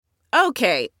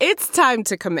Okay, it's time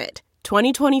to commit.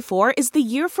 2024 is the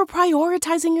year for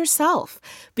prioritizing yourself.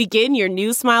 Begin your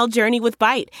new smile journey with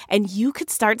Byte, and you could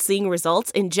start seeing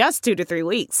results in just 2 to 3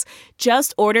 weeks.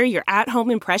 Just order your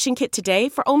at-home impression kit today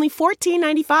for only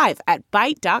 $14.95 at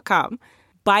Byte.com.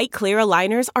 Byte Clear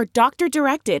aligners are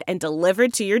doctor-directed and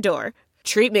delivered to your door.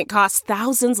 Treatment costs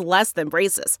thousands less than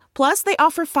braces. Plus, they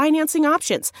offer financing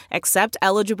options, accept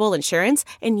eligible insurance,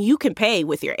 and you can pay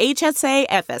with your HSA,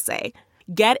 FSA.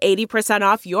 Get 80%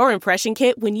 off your impression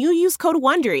kit when you use code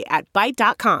WONDERY at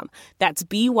Byte.com. That's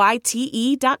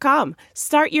BYTE.com.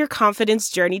 Start your confidence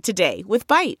journey today with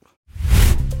Byte.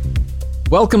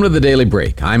 Welcome to the Daily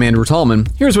Break. I'm Andrew Tallman.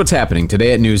 Here's what's happening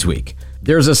today at Newsweek.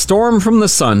 There's a storm from the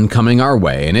sun coming our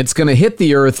way, and it's going to hit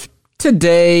the Earth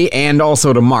today and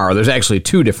also tomorrow. There's actually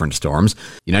 2 different storms.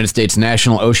 United States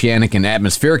National Oceanic and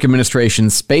Atmospheric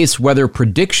Administration Space Weather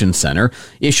Prediction Center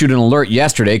issued an alert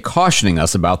yesterday cautioning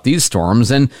us about these storms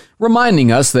and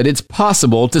reminding us that it's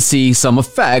possible to see some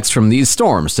effects from these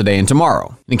storms today and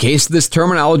tomorrow. In case this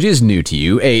terminology is new to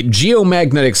you, a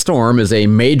geomagnetic storm is a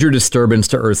major disturbance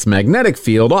to Earth's magnetic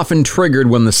field, often triggered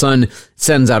when the sun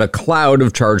sends out a cloud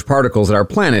of charged particles at our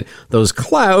planet. Those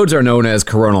clouds are known as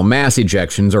coronal mass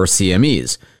ejections, or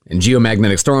CMEs. And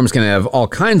geomagnetic storms can have all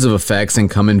kinds of effects and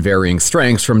come in varying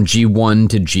strengths from G1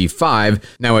 to G5.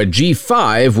 Now, a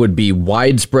G5 would be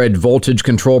widespread voltage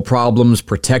control problems,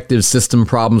 protective system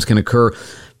problems can occur,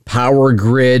 power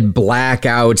grid,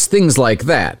 blackouts, things like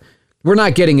that. We're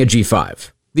not getting a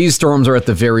G5. These storms are at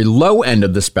the very low end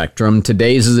of the spectrum.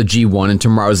 Today's is a G1 and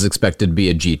tomorrow's is expected to be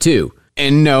a G2.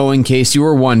 And no, in case you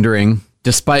were wondering,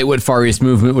 despite what Far East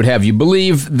movement would have you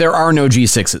believe, there are no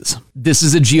G6s. This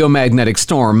is a geomagnetic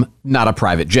storm, not a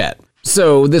private jet.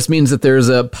 So this means that there's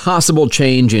a possible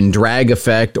change in drag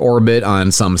effect orbit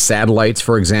on some satellites,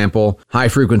 for example.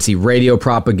 High-frequency radio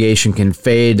propagation can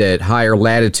fade at higher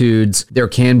latitudes. There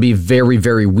can be very,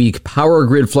 very weak power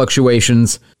grid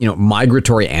fluctuations.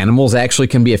 Migratory animals actually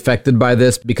can be affected by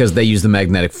this because they use the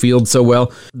magnetic field so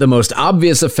well. The most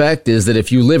obvious effect is that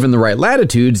if you live in the right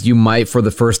latitudes, you might for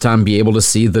the first time be able to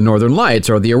see the northern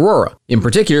lights or the aurora. In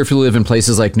particular, if you live in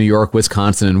places like New York,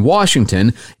 Wisconsin, and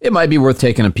Washington, it might be worth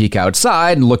taking a peek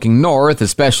outside and looking north,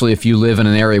 especially if you live in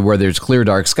an area where there's clear,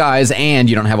 dark skies and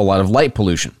you don't have a lot of light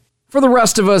pollution. For the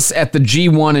rest of us at the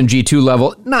G1 and G2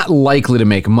 level, not likely to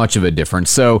make much of a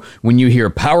difference. So when you hear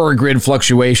power grid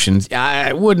fluctuations,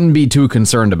 I wouldn't be too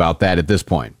concerned about that at this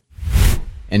point.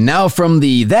 And now from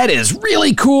the that is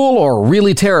really cool or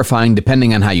really terrifying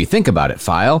depending on how you think about it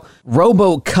file,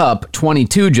 Robo Cup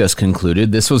 22 just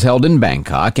concluded. This was held in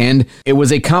Bangkok, and it was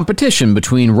a competition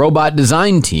between robot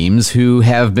design teams who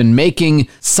have been making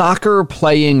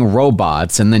soccer-playing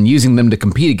robots and then using them to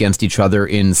compete against each other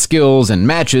in skills and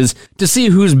matches to see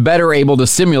who's better able to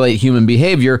simulate human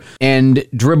behavior and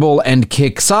dribble and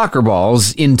kick soccer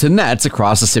balls into nets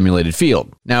across a simulated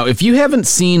field. Now, if you haven't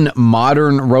seen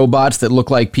modern robots that look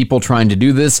like people trying to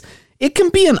do this, it can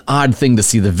be an odd thing to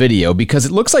see the video because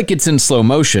it looks like it's in slow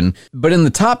motion, but in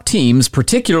the top teams,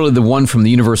 particularly the one from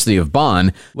the University of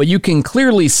Bonn, what you can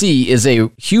clearly see is a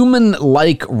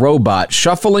human-like robot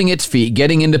shuffling its feet,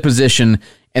 getting into position,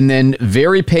 and then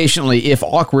very patiently, if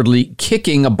awkwardly,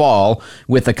 kicking a ball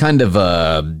with a kind of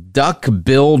a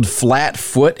duck-billed flat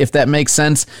foot, if that makes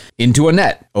sense, into a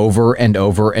net over and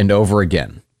over and over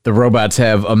again. The robots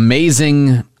have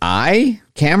amazing eye,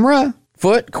 camera,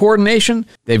 foot coordination.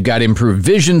 They've got improved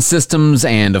vision systems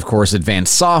and, of course,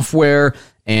 advanced software.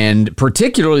 And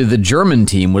particularly the German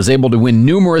team was able to win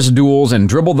numerous duels and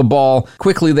dribble the ball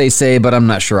quickly, they say, but I'm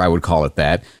not sure I would call it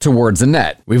that, towards the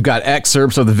net. We've got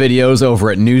excerpts of the videos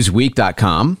over at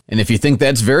Newsweek.com. And if you think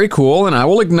that's very cool, and I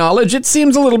will acknowledge it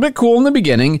seems a little bit cool in the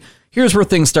beginning, here's where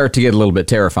things start to get a little bit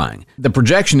terrifying. The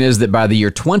projection is that by the year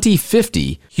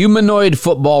 2050, humanoid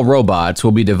football robots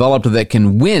will be developed that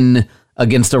can win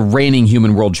against a reigning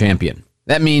human world champion.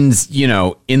 That means,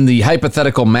 in the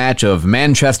hypothetical match of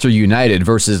Manchester United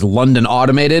versus London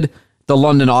Automated, the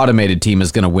London Automated team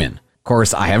is going to win. Of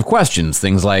course, I have questions,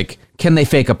 things like, can they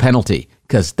fake a penalty?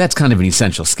 Because that's kind of an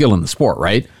essential skill in the sport,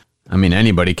 right? I mean,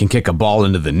 anybody can kick a ball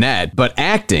into the net, but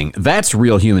acting, that's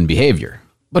real human behavior.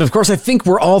 But of course, I think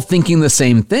we're all thinking the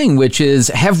same thing, which is,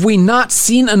 have we not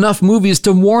seen enough movies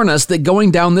to warn us that going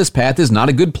down this path is not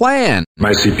a good plan?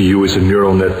 My CPU is a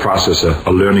neural net processor, a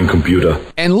learning computer.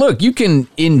 And look, you can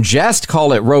in jest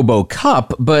call it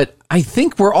Robo-Cup, but I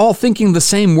think we're all thinking the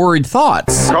same worried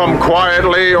thoughts. Come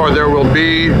quietly or there will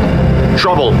be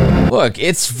trouble. Look,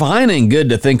 it's fine and good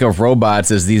to think of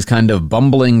robots as these kind of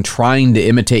bumbling, trying to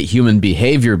imitate human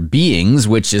behavior beings,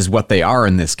 which is what they are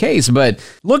in this case, but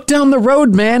look down the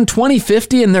road, man,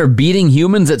 2050 and they're beating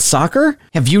humans at soccer?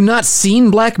 Have you not seen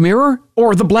Black Mirror?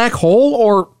 Or The Black Hole?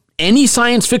 Or any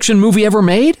science fiction movie ever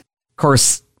made? Of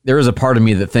course, there is a part of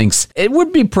me that thinks it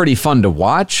would be pretty fun to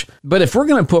watch, but if we're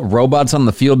going to put robots on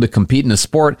the field to compete in a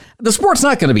sport, the sport's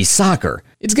not going to be soccer.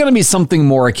 It's going to be something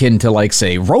more akin to, like,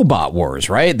 say, Robot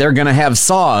Wars, right? They're going to have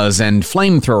saws and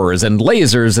flamethrowers and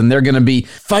lasers, and they're going to be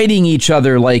fighting each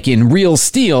other like in real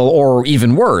steel, or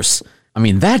even worse. I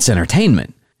mean, that's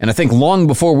entertainment. And I think long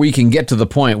before we can get to the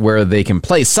point where they can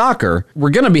play soccer, we're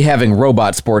going to be having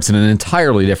robot sports in an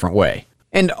entirely different way.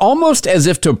 And almost as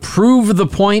if to prove the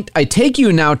point, I take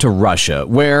you now to Russia,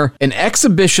 where an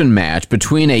exhibition match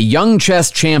between a young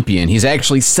chess champion, he's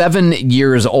actually 7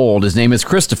 years old, his name is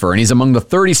Christopher, and he's among the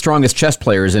 30 strongest chess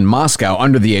players in Moscow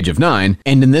under the age of 9,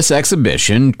 and in this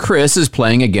exhibition, Chris is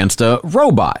playing against a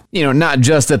robot. You know, not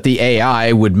just that the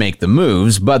AI would make the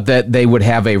moves, but that they would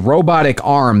have a robotic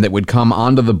arm that would come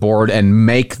onto the board and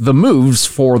make the moves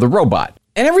for the robot.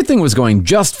 And everything was going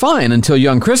just fine until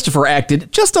young Christopher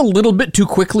acted just a little bit too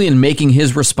quickly in making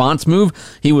his response move.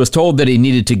 He was told that he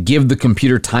needed to give the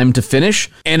computer time to finish.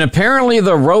 And apparently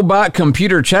the robot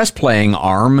computer chess playing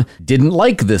arm didn't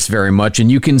like this very much.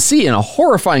 And you can see in a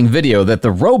horrifying video that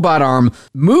the robot arm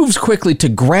moves quickly to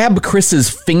grab Chris's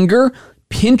finger,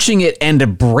 pinching it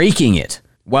and breaking it,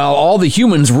 while all the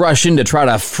humans rush in to try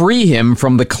to free him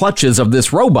from the clutches of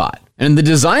this robot. And the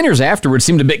designers afterwards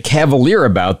seemed a bit cavalier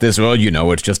about this. Well, you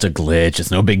know, it's just a glitch.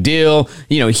 It's no big deal.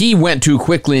 You know, he went too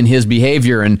quickly in his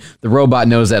behavior and the robot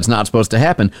knows that's not supposed to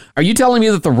happen. Are you telling me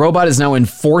that the robot is now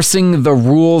enforcing the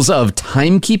rules of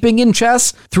timekeeping in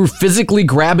chess through physically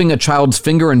grabbing a child's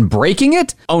finger and breaking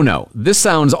it? Oh no, this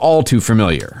sounds all too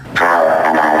familiar. How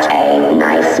about a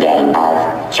nice game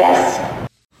of chess?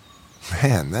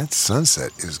 Man, that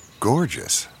sunset is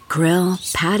gorgeous. Grill,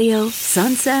 patio,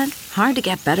 sunset. Hard to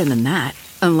get better than that.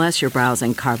 Unless you're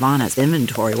browsing Carvana's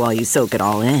inventory while you soak it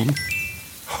all in.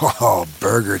 Oh,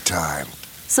 burger time.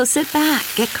 So sit back,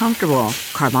 get comfortable.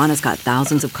 Carvana's got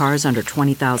thousands of cars under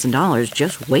 $20,000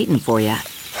 just waiting for you.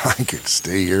 I could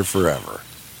stay here forever.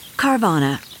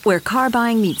 Carvana, where car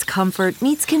buying meets comfort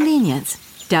meets convenience.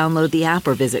 Download the app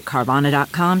or visit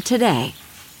Carvana.com today.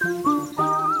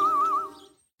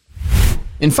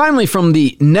 And finally, from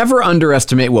the never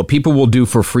underestimate what people will do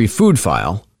for free food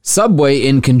file, Subway,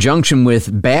 in conjunction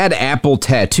with Bad Apple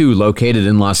Tattoo, located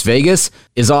in Las Vegas,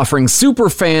 is offering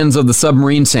super fans of the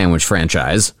Submarine Sandwich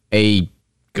franchise a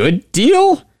good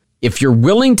deal. If you're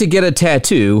willing to get a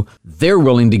tattoo, they're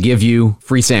willing to give you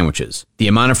free sandwiches. The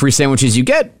amount of free sandwiches you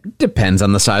get depends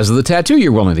on the size of the tattoo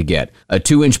you're willing to get. A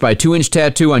 2-inch by 2-inch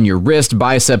tattoo on your wrist,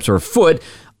 biceps, or foot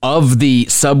of the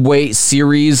Subway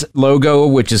series logo,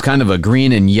 which is kind of a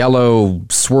green and yellow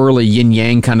swirly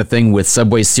yin-yang kind of thing with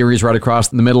Subway series right across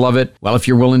the middle of it. Well, if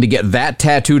you're willing to get that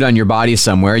tattooed on your body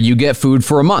somewhere, you get food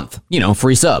for a month. You know,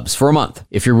 free subs for a month.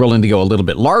 If you're willing to go a little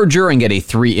bit larger and get a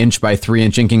 3-inch by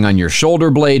 3-inch inking on your shoulder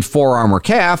blade, forearm, or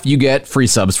calf, you get free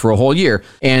subs for a whole year.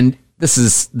 And this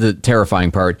is the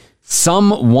terrifying part. Some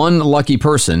one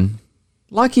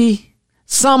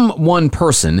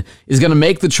person is going to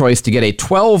make the choice to get a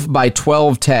 12 by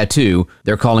 12 tattoo,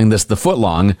 they're calling this the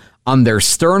footlong, on their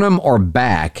sternum or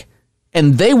back,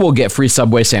 and they will get free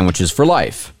Subway sandwiches for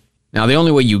life. Now, the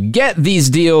only way you get these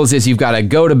deals is you've got to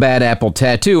go to Bad Apple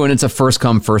Tattoo, and it's a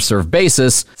first-come, first-served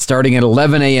basis, starting at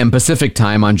 11 a.m. Pacific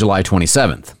time on July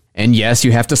 27th. And yes,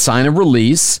 you have to sign a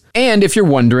release. And if you're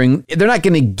wondering, they're not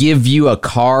going to give you a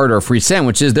card or free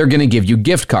sandwiches. They're going to give you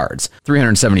gift cards.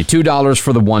 $372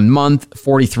 for the 1 month,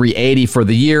 $43.80 for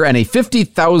the year, and a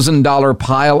 $50,000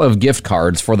 pile of gift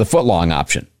cards for the footlong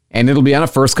option. And it'll be on a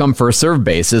first-come, first-served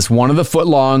basis, one of the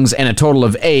footlongs and a total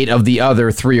of 8 of the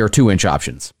other 3 or 2-inch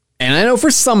options. And I know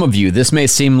for some of you, this may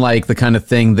seem like the kind of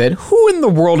thing that who in the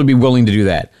world would be willing to do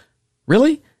that?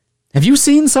 Really? Have you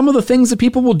seen some of the things that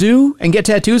people will do and get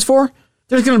tattoos for?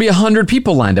 There's going to be 100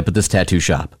 people lined up at this tattoo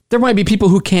shop. There might be people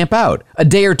who camp out a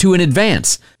day or two in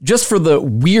advance, just for the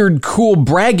weird, cool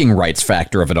bragging rights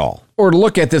factor of it all. Or to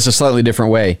look at this a slightly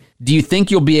different way, do you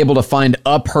think you'll be able to find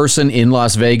a person in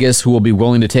Las Vegas who will be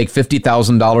willing to take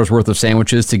 $50,000 worth of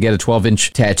sandwiches to get a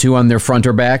 12-inch tattoo on their front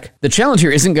or back? The challenge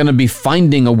here isn't going to be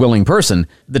finding a willing person.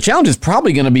 The challenge is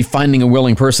probably going to be finding a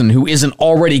willing person who isn't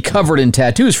already covered in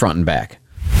tattoos front and back.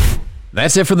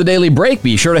 That's it for the Daily Break.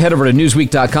 Be sure to head over to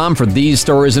Newsweek.com for these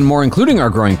stories and more, including our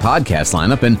growing podcast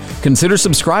lineup, and consider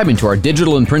subscribing to our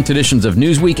digital and print editions of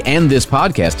Newsweek and this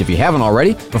podcast if you haven't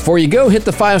already. Before you go, hit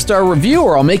the 5-star review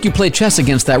or I'll make you play chess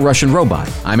against that Russian robot.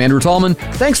 I'm Andrew Tallman.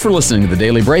 Thanks for listening to the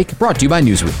Daily Break, brought to you by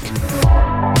Newsweek.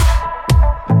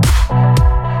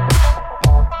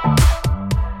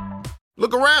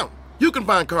 Look around. You can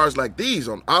find cars like these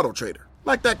on AutoTrader,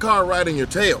 like that car riding your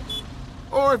tail.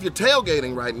 Or if you're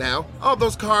tailgating right now, all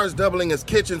those cars doubling as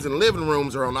kitchens and living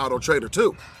rooms are on AutoTrader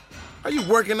too. Are you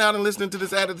working out and listening to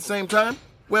this ad at the same time?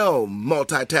 Well,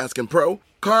 multitasking pro,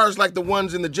 cars like the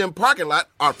ones in the gym parking lot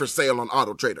are for sale on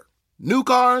AutoTrader. New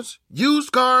cars,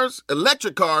 used cars,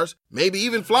 electric cars, maybe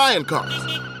even flying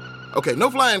cars. Okay, no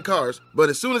flying cars, but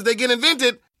as soon as they get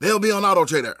invented, they'll be on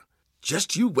AutoTrader.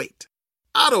 Just you wait.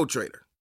 AutoTrader.